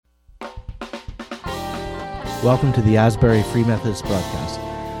Welcome to the Asbury Free Methodist broadcast,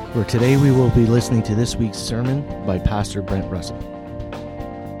 where today we will be listening to this week's sermon by Pastor Brent Russell.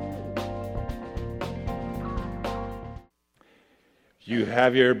 If you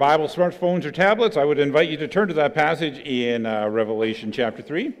have your Bible, smartphones, or tablets, I would invite you to turn to that passage in Revelation chapter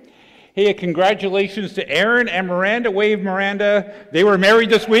 3. Hey, congratulations to Aaron and Miranda. Wave, Miranda. They were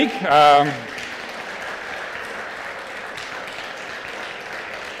married this week.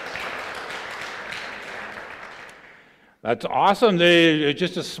 That's awesome. It's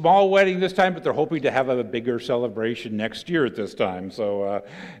just a small wedding this time, but they're hoping to have a bigger celebration next year at this time. So,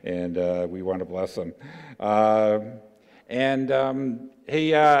 we want to bless them.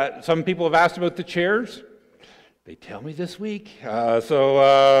 Some people have asked about the chairs. They tell me this week. We'll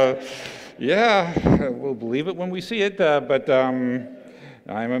believe it when we see it. But I'm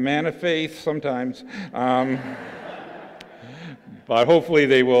a man of faith sometimes. But hopefully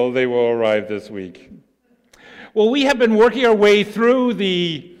they will arrive this week. Well, we have been working our way through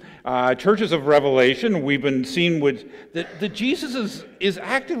the churches of Revelation. We've been seeing that Jesus is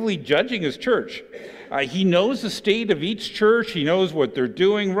actively judging his church. He knows the state of each church. He knows what they're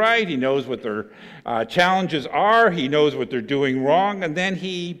doing right. He knows what their challenges are. He knows what they're doing wrong. And then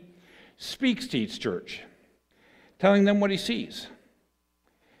he speaks to each church, telling them what he sees.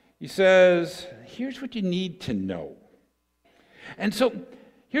 He says, here's what you need to know. And so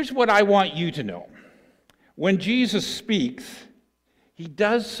here's what I want you to know. When Jesus speaks, he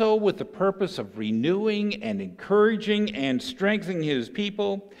does so with the purpose of renewing and encouraging and strengthening his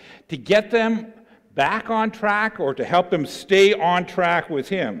people to get them back on track or to help them stay on track with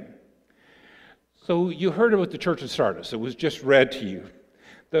him. So you heard about the church of Sardis. It was just read to you.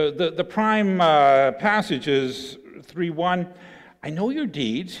 The prime passage is 3:1. I know your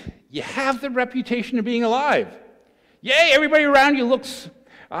deeds. You have the reputation of being alive. Yay, everybody around you looks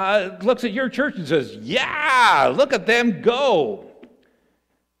at your church and says, yeah, look at them go.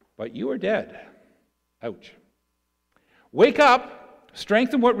 But you are dead. Ouch. Wake up,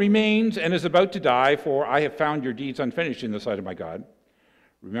 strengthen what remains and is about to die, for I have found your deeds unfinished in the sight of my God.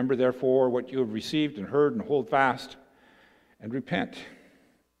 Remember, therefore, what you have received and heard, and hold fast and repent.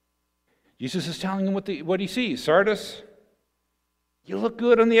 Jesus is telling him what he sees. Sardis, you look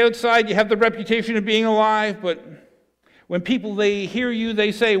good on the outside. You have the reputation of being alive, but when people, they hear you,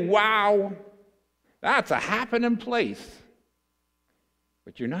 they say, wow, that's a happening place.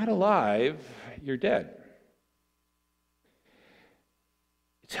 But you're not alive, you're dead.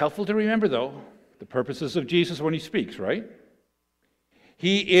 It's helpful to remember, though, the purposes of Jesus when he speaks, right?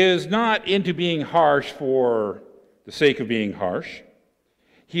 He is not into being harsh for the sake of being harsh.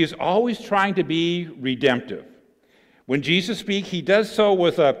 He is always trying to be redemptive. When Jesus speaks, he does so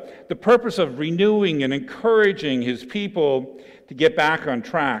with the purpose of renewing and encouraging his people to get back on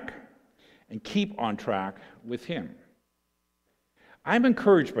track and keep on track with him. I'm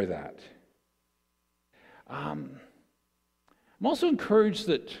encouraged by that. I'm also encouraged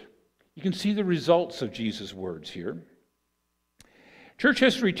that you can see the results of Jesus' words here. Church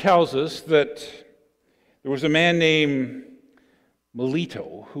history tells us that there was a man named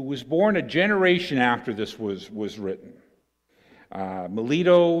Melito, who was born a generation after this was written.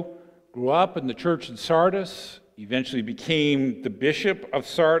 Melito grew up in the church in Sardis, eventually became the bishop of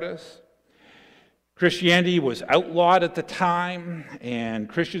Sardis. Christianity was outlawed at the time, and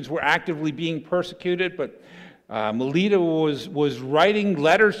Christians were actively being persecuted, but Melito was writing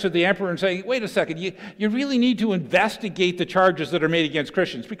letters to the emperor and saying, wait a second, you really need to investigate the charges that are made against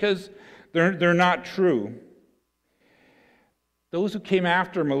Christians because they're not true. Those who came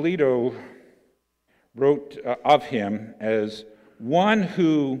after Melito wrote of him as one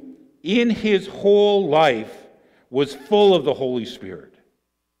who, in his whole life, was full of the Holy Spirit.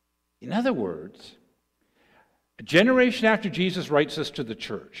 In other words, a generation after Jesus writes this to the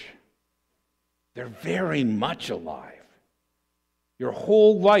church, they're very much alive. Your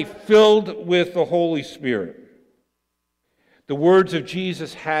whole life filled with the Holy Spirit. The words of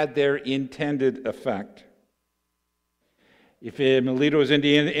Jesus had their intended effect. If Melito is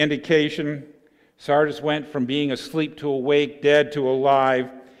any indication, Sardis went from being asleep to awake, dead to alive.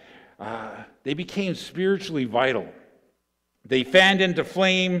 They became spiritually vital. They fanned into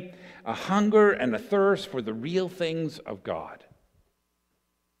flame a hunger and a thirst for the real things of God.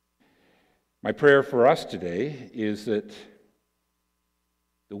 My prayer for us today is that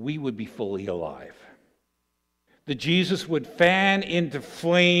we would be fully alive. That Jesus would fan into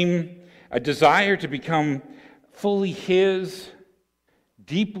flame a desire to become fully his,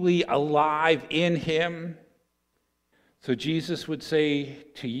 deeply alive in him. So Jesus would say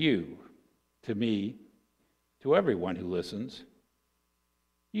to you, to me, to everyone who listens,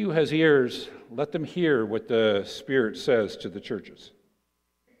 you has ears, let them hear what the Spirit says to the churches.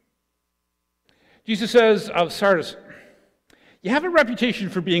 Jesus says of Sardis, you have a reputation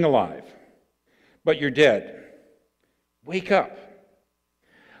for being alive, but you're dead. Wake up.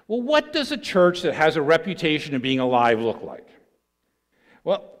 Well, what does a church that has a reputation of being alive look like?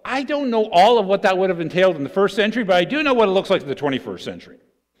 Well, I don't know all of what that would have entailed in the first century, but I do know what it looks like in the 21st century.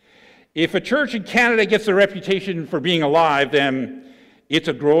 If a church in Canada gets a reputation for being alive, then it's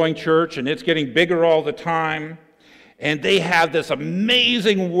a growing church and it's getting bigger all the time. And they have this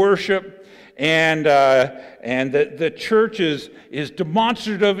amazing worship, and the church is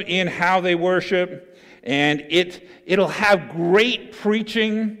demonstrative in how they worship, and it'll have great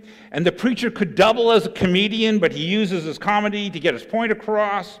preaching. And the preacher could double as a comedian, but he uses his comedy to get his point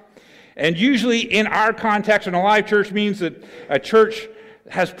across. And usually in our context, in a live church means that a church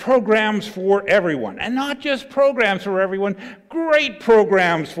has programs for everyone. And not just programs for everyone, great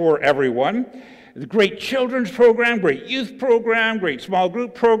programs for everyone. The great children's program, great youth program, great small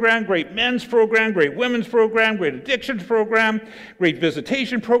group program, great men's program, great women's program, great addictions program, great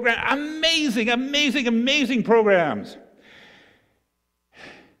visitation program. Amazing, amazing, amazing programs.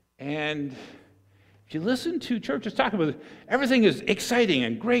 And if you listen to churches talk about it, everything is exciting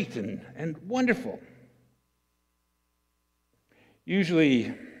and great and wonderful.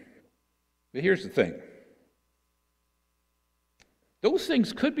 Usually, but here's the thing. Those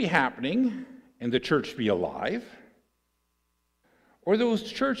things could be happening and the church be alive, or those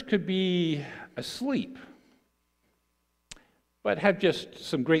church could be asleep, but have just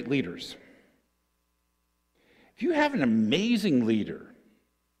some great leaders. If you have an amazing leader,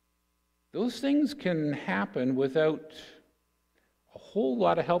 those things can happen without a whole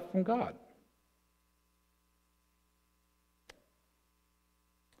lot of help from God.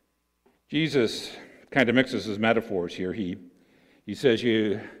 Jesus kind of mixes his metaphors here. He says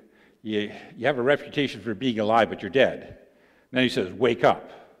you have a reputation for being alive, but you're dead. And then he says, wake up.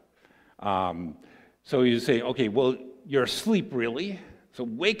 So he's saying, okay, well, you're asleep, really. So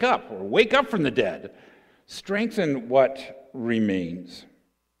wake up, or wake up from the dead. Strengthen what remains.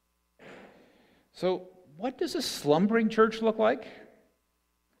 So what does a slumbering church look like?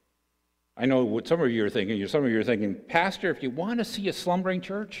 I know what some of you are thinking. Some of you are thinking, Pastor, if you want to see a slumbering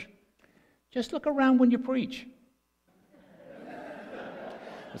church, just look around when you preach.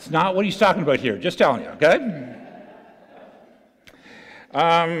 That's not what he's talking about here. Just telling you, okay?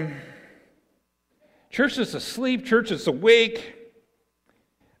 Church that's asleep, church that's awake,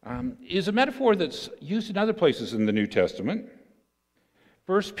 is a metaphor that's used in other places in the New Testament.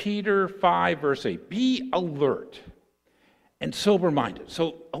 1 Peter 5, verse 8, be alert and sober-minded.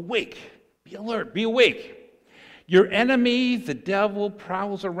 So awake, be alert, be awake. Your enemy, the devil,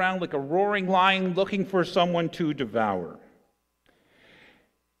 prowls around like a roaring lion looking for someone to devour.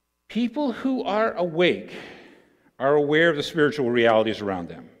 People who are awake are aware of the spiritual realities around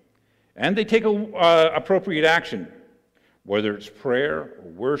them, and they take appropriate action, whether it's prayer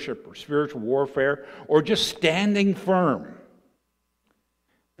or worship or spiritual warfare or just standing firm.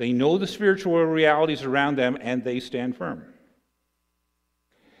 They know the spiritual realities around them, and they stand firm.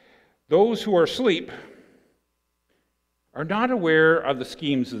 Those who are asleep are not aware of the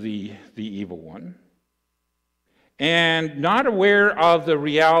schemes of the evil one, and not aware of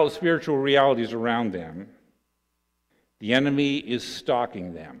the spiritual realities around them. The enemy is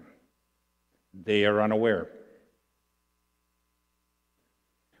stalking them. They are unaware.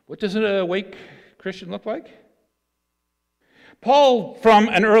 What does an awake Christian look like? Paul, from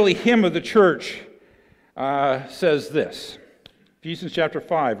an early hymn of the church, says this. Ephesians chapter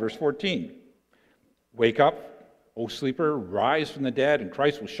 5, verse 14. Wake up, O sleeper, rise from the dead, and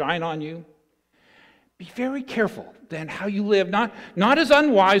Christ will shine on you. Be very careful then how you live, not as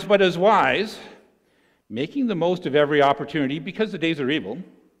unwise, but as wise, making the most of every opportunity, because the days are evil.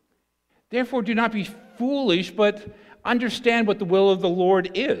 Therefore, do not be foolish, but understand what the will of the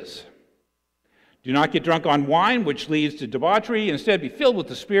Lord is. Do not get drunk on wine, which leads to debauchery. Instead, be filled with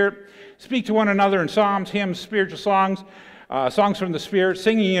the Spirit. Speak to one another in psalms, hymns, spiritual songs, songs from the Spirit,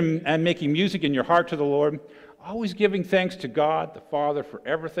 singing and making music in your heart to the Lord, always giving thanks to God the Father for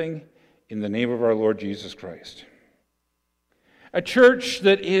everything in the name of our Lord Jesus Christ. A church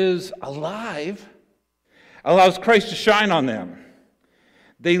that is alive allows Christ to shine on them.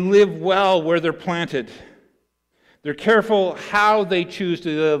 They live well where they're planted. They're careful how they choose to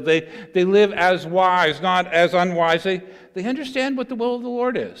live. They live as wise, not as unwise. They understand what the will of the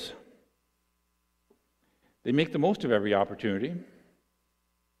Lord is. They make the most of every opportunity.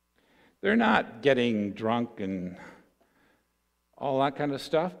 They're not getting drunk and all that kind of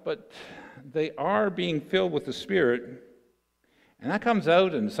stuff, but they are being filled with the Spirit, And that comes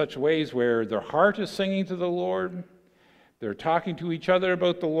out in such ways where their heart is singing to the Lord, they're talking to each other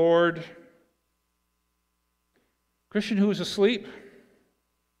about the Lord. Christian who is asleep,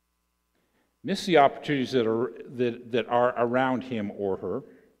 miss the opportunities that are around him or her.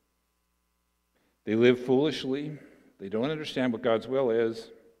 They live foolishly. They don't understand what God's will is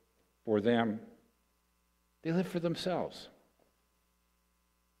for them. They live for themselves.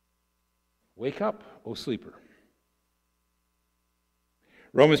 Wake up, O sleeper.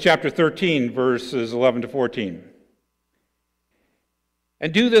 Romans chapter 13, verses 11 to 14.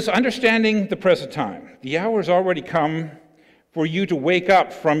 And do this, understanding the present time. The hour has already come for you to wake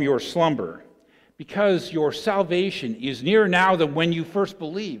up from your slumber, because your salvation is nearer now than when you first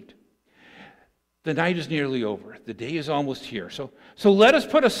believed. The night is nearly over. The day is almost here. So let us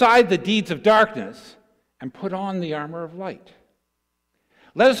put aside the deeds of darkness and put on the armor of light.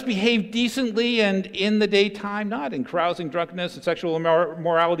 Let us behave decently and in the daytime, not in carousing, drunkenness, and sexual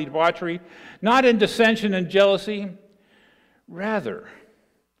immorality, debauchery, not in dissension and jealousy. Rather,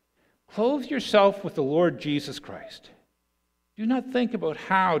 clothe yourself with the Lord Jesus Christ. Do not think about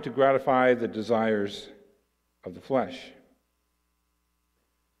how to gratify the desires of the flesh.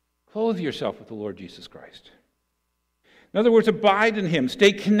 Clothe yourself with the Lord Jesus Christ. In other words, abide in him.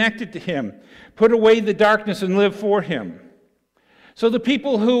 Stay connected to him. Put away the darkness and live for him. So the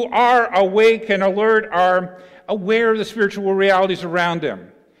people who are awake and alert are aware of the spiritual realities around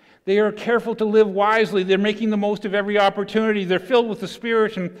them. They are careful to live wisely. They're making the most of every opportunity. They're filled with the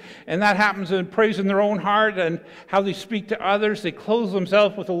Spirit, and that happens in praise in their own heart and how they speak to others. They clothe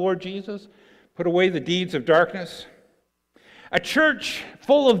themselves with the Lord Jesus, put away the deeds of darkness. A church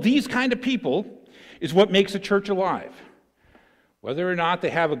full of these kind of people is what makes a church alive. Whether or not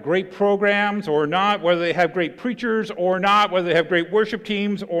they have great programs or not, whether they have great preachers or not, whether they have great worship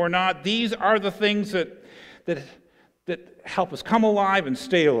teams or not, these are the things that help us come alive and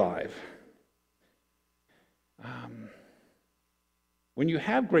stay alive. When you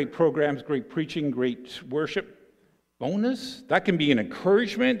have great programs, great preaching, great worship, bonus, that can be an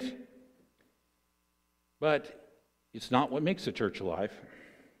encouragement, but it's not what makes a church alive.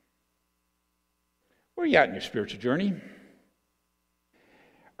 Where are you at in your spiritual journey?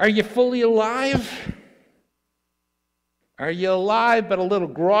 Are you fully alive? Are you alive but a little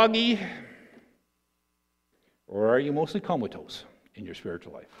groggy? Or are you mostly comatose in your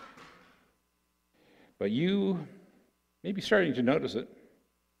spiritual life? But you may be starting to notice it.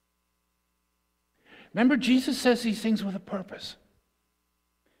 Remember, Jesus says these things with a purpose.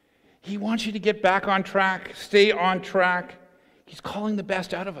 He wants you to get back on track, stay on track. He's calling the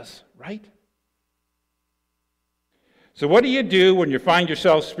best out of us, right? So what do you do when you find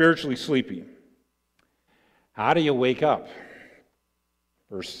yourself spiritually sleepy? How do you wake up?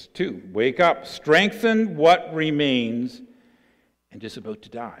 Verse 2, wake up, strengthen what remains and is about to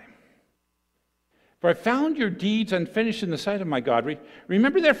die. For I found your deeds unfinished in the sight of my God.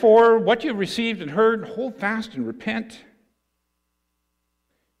 Remember therefore what you have received and heard, and hold fast and repent.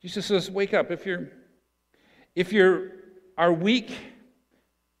 Jesus says, wake up. If you are weak,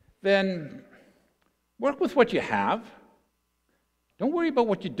 then work with what you have. Don't worry about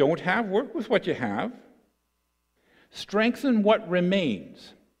what you don't have. Work with what you have. Strengthen what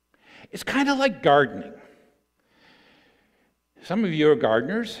remains. It's kind of like gardening. Some of you are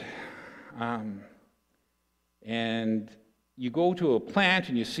gardeners, and you go to a plant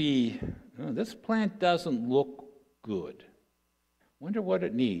and you see, oh, this plant doesn't look good. Wonder what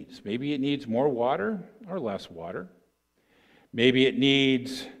it needs. Maybe it needs more water or less water. Maybe it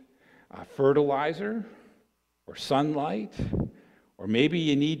needs fertilizer or sunlight. Or maybe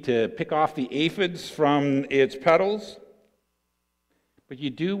you need to pick off the aphids from its petals. But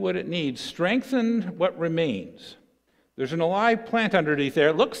you do what it needs. Strengthen what remains. There's an alive plant underneath there.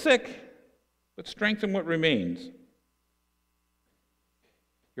 It looks sick, but strengthen what remains.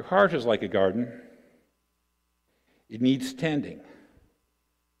 Your heart is like a garden. It needs tending.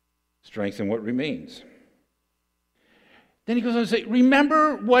 Strengthen what remains. Then he goes on to say,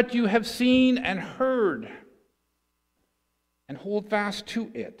 remember what you have seen and heard, and hold fast to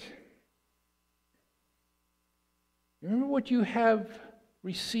it. Remember what you have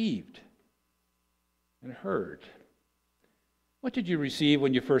received and heard. What did you receive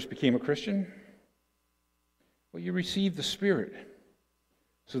when you first became a Christian? Well, you received the Spirit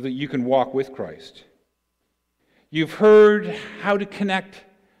so that you can walk with Christ. You've heard how to connect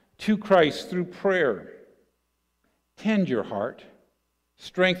to Christ through prayer. Tend your heart.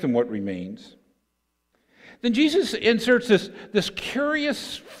 Strengthen what remains. Then Jesus inserts this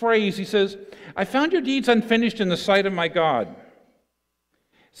curious phrase. He says, I found your deeds unfinished in the sight of my God.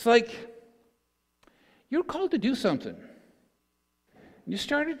 It's like you're called to do something. You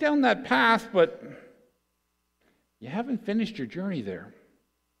started down that path, but you haven't finished your journey there.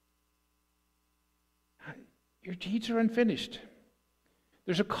 Your deeds are unfinished.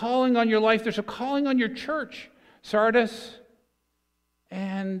 There's a calling on your life. There's a calling on your church, Sardis,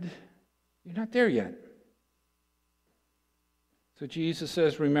 and you're not there yet. So Jesus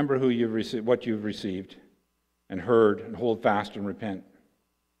says, remember who you've received, what you've received and heard, and hold fast and repent.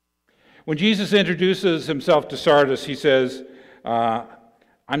 When Jesus introduces himself to Sardis, he says,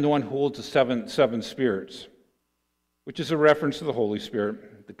 I'm the one who holds the seven spirits, which is a reference to the Holy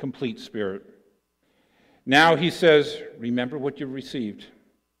Spirit, the complete Spirit. Now he says, remember what you've received.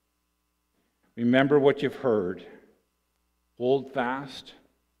 Remember what you've heard. Hold fast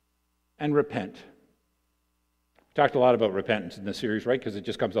and repent. We talked a lot about repentance in this series, right? Because it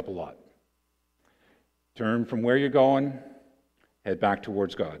just comes up a lot. Turn from where you're going, head back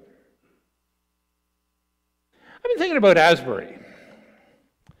towards God. I've been thinking about Asbury.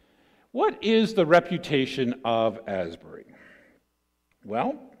 What is the reputation of Asbury?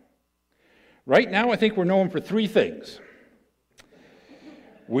 Well, right now I think we're known for three things.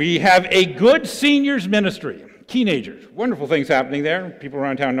 We have a good seniors ministry, teenagers, wonderful things happening there. People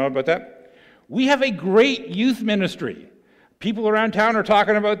around town know about that. We have a great youth ministry. People around town are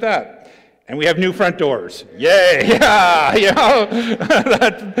talking about that. And we have new front doors. Yay! Yeah, you know,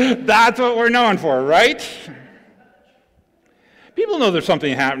 that's what we're known for, right? People know there's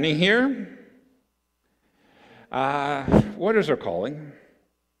something happening here. What is our calling?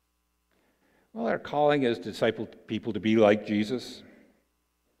 Well, our calling is to disciple people to be like Jesus.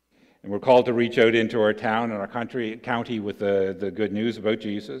 And we're called to reach out into our town and our county with the good news about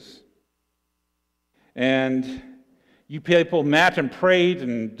Jesus. And you people met and prayed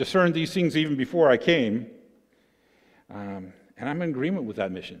and discerned these things even before I came. And I'm in agreement with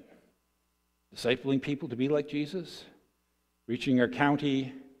that mission. Discipling people to be like Jesus, reaching our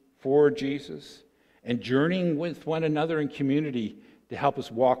county for Jesus, and journeying with one another in community to help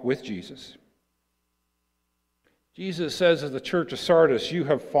us walk with Jesus. Jesus says of the church of Sardis, you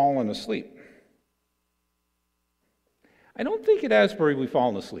have fallen asleep. I don't think at Asbury we've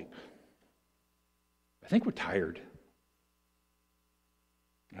fallen asleep. I think we're tired.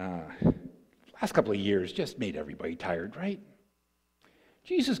 Last couple of years just made everybody tired, right?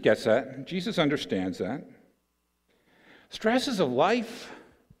 Jesus gets that. Jesus understands that. Stresses of life.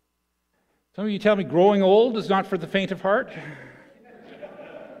 Some of you tell me growing old is not for the faint of heart.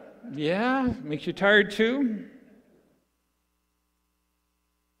 Yeah, makes you tired too.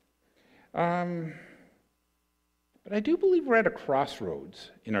 But I do believe we're at a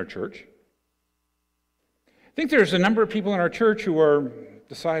crossroads in our church. I think there's a number of people in our church who are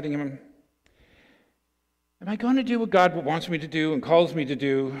deciding, am I going to do what God wants me to do and calls me to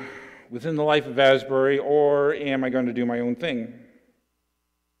do within the life of Asbury, or am I going to do my own thing?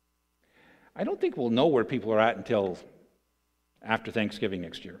 I don't think we'll know where people are at until after Thanksgiving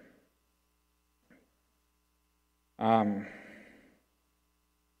next year.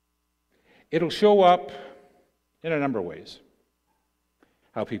 It'll show up in a number of ways,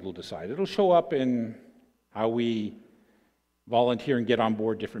 how people decide. It'll show up in how we volunteer and get on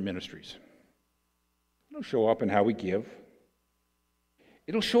board different ministries. It'll show up in how we give.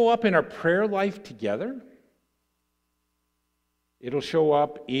 It'll show up in our prayer life together. It'll show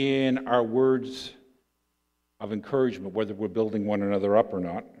up in our words of encouragement, whether we're building one another up or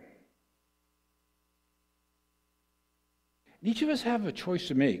not. Each of us have a choice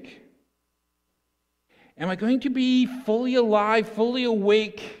to make. Am I going to be fully alive, fully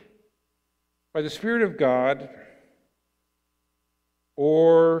awake by the Spirit of God,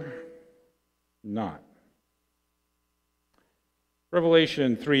 or not?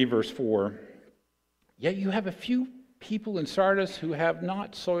 Revelation 3, verse 4. Yet you have a few people in Sardis who have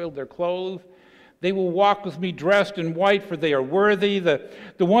not soiled their clothes. They will walk with me dressed in white, for they are worthy. The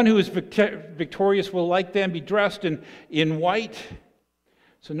one who is victorious will, like them, be dressed in white.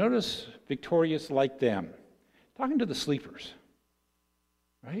 So notice, victorious like them. Talking to the sleepers,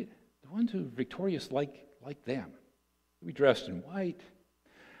 right? The ones who are victorious like them. They'll be dressed in white.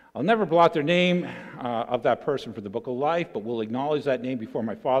 I'll never blot their name of that person for the book of life, but will acknowledge that name before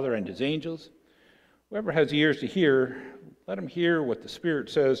my Father and his angels. Whoever has ears to hear, let him hear what the Spirit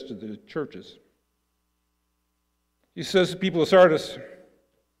says to the churches. He says to the people of Sardis,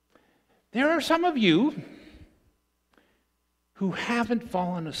 there are some of you who haven't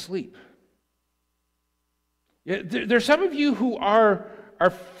fallen asleep. There's some of you who are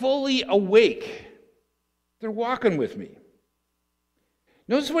fully awake. They're walking with me.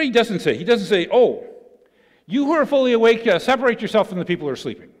 Notice what he doesn't say. He doesn't say, oh, you who are fully awake, separate yourself from the people who are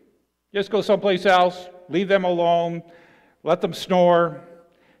sleeping. Just go someplace else, leave them alone, let them snore,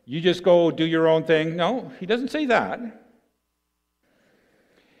 you just go do your own thing. No, he doesn't say that.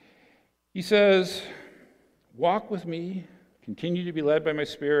 He says, walk with me, continue to be led by my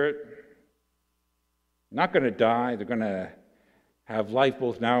Spirit. Not going to die, they're going to have life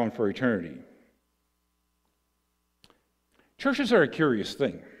both now and for eternity. Churches are a curious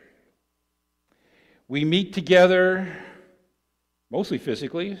thing. We meet together, mostly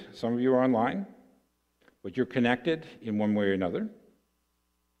physically. Some of you are online, but you're connected in one way or another.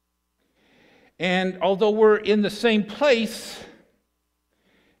 And although we're in the same place,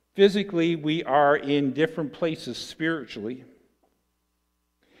 physically we are in different places spiritually.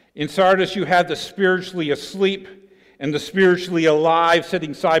 In Sardis, you had the spiritually asleep and the spiritually alive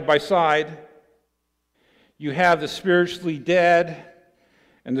sitting side by side. You have the spiritually dead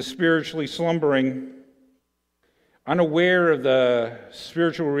and the spiritually slumbering, unaware of the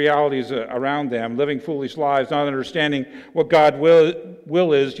spiritual realities around them, living foolish lives, not understanding what God's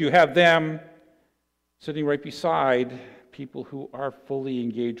will is. You have them sitting right beside people who are fully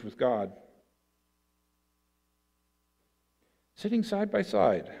engaged with God. Sitting side by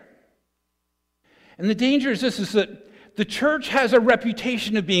side. And the danger is this, is that the church has a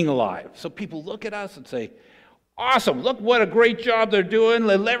reputation of being alive. So people look at us and say, awesome, look what a great job they're doing.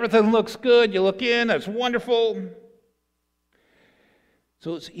 Everything looks good. You look in, that's wonderful.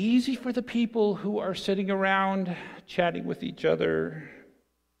 So it's easy for the people who are sitting around chatting with each other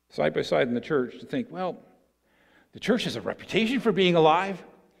side by side in the church to think, well, the church has a reputation for being alive,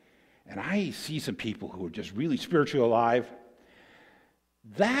 and I see some people who are just really spiritually alive.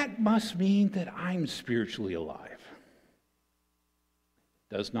 That must mean that I'm spiritually alive.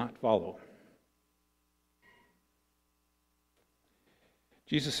 Does not follow.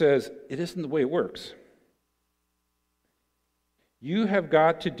 Jesus says, it isn't the way it works. You have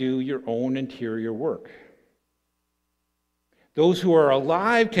got to do your own interior work. Those who are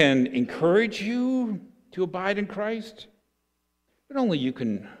alive can encourage you to abide in Christ, but only you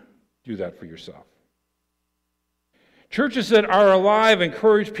can do that for yourself. Churches that are alive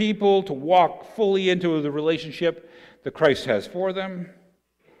encourage people to walk fully into the relationship that Christ has for them,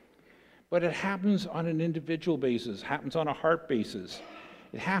 but it happens on an individual basis, happens on a heart basis.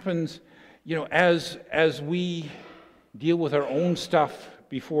 It happens, as we deal with our own stuff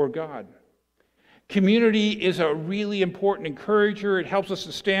before God. Community is a really important encourager. It helps us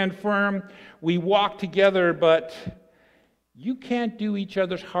to stand firm. We walk together, but you can't do each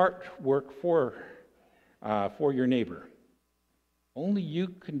other's heart work for your neighbor. Only you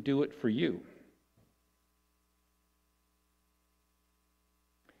can do it for you.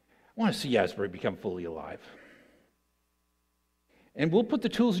 I want to see Asbury become fully alive. And we'll put the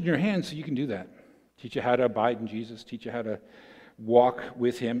tools in your hands so you can do that. Teach you how to abide in Jesus. Teach you how to walk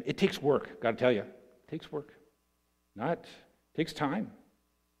with him. It takes work, got to tell you. It takes work. It takes time.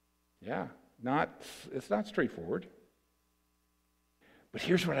 Yeah, it's not straightforward. But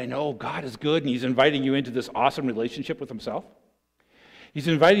here's what I know. God is good, and he's inviting you into this awesome relationship with himself. He's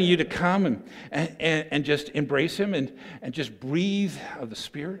inviting you to come and just embrace him and just breathe of the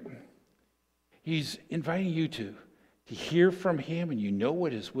Spirit. He's inviting you to hear from him, and you know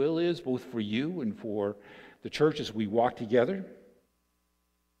what his will is, both for you and for the church as we walk together.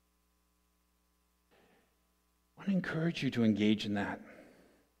 I want to encourage you to engage in that.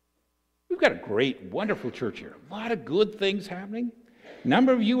 We've got a great, wonderful church here. A lot of good things happening. A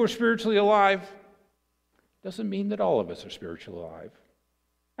number of you are spiritually alive. Doesn't mean that all of us are spiritually alive.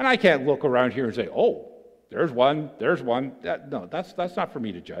 And I can't look around here and say, oh, there's one. No, that's not for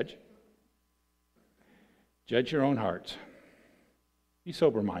me to judge. Judge your own hearts. Be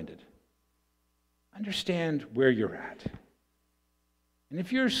sober-minded. Understand where you're at. And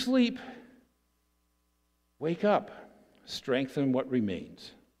if you're asleep, wake up. Strengthen what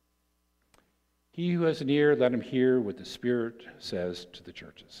remains. He who has an ear, let him hear what the Spirit says to the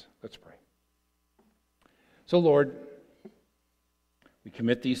churches. Let's pray. So, Lord, we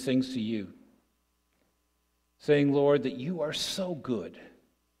commit these things to you, saying, Lord, that you are so good.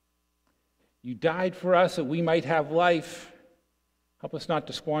 You died for us that we might have life. Help us not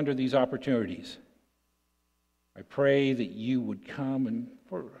to squander these opportunities. I pray that you would come, and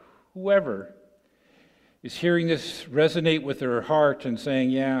for whoever is hearing this resonate with their heart and saying,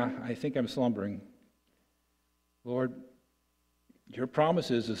 yeah, I think I'm slumbering. Lord, your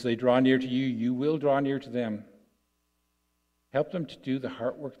promise is as they draw near to you, you will draw near to them. Help them to do the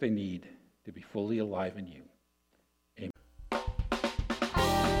heart work they need to be fully alive in you. Amen.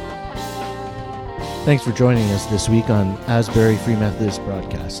 Thanks for joining us this week on Asbury Free Methodist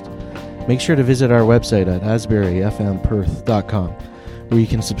Broadcast. Make sure to visit our website at asburyfmperth.com, where you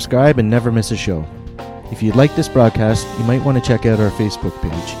can subscribe and never miss a show. If you'd like this broadcast, you might want to check out our Facebook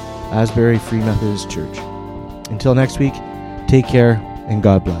page, Asbury Free Methodist Church. Until next week, take care and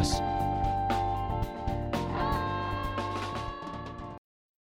God bless.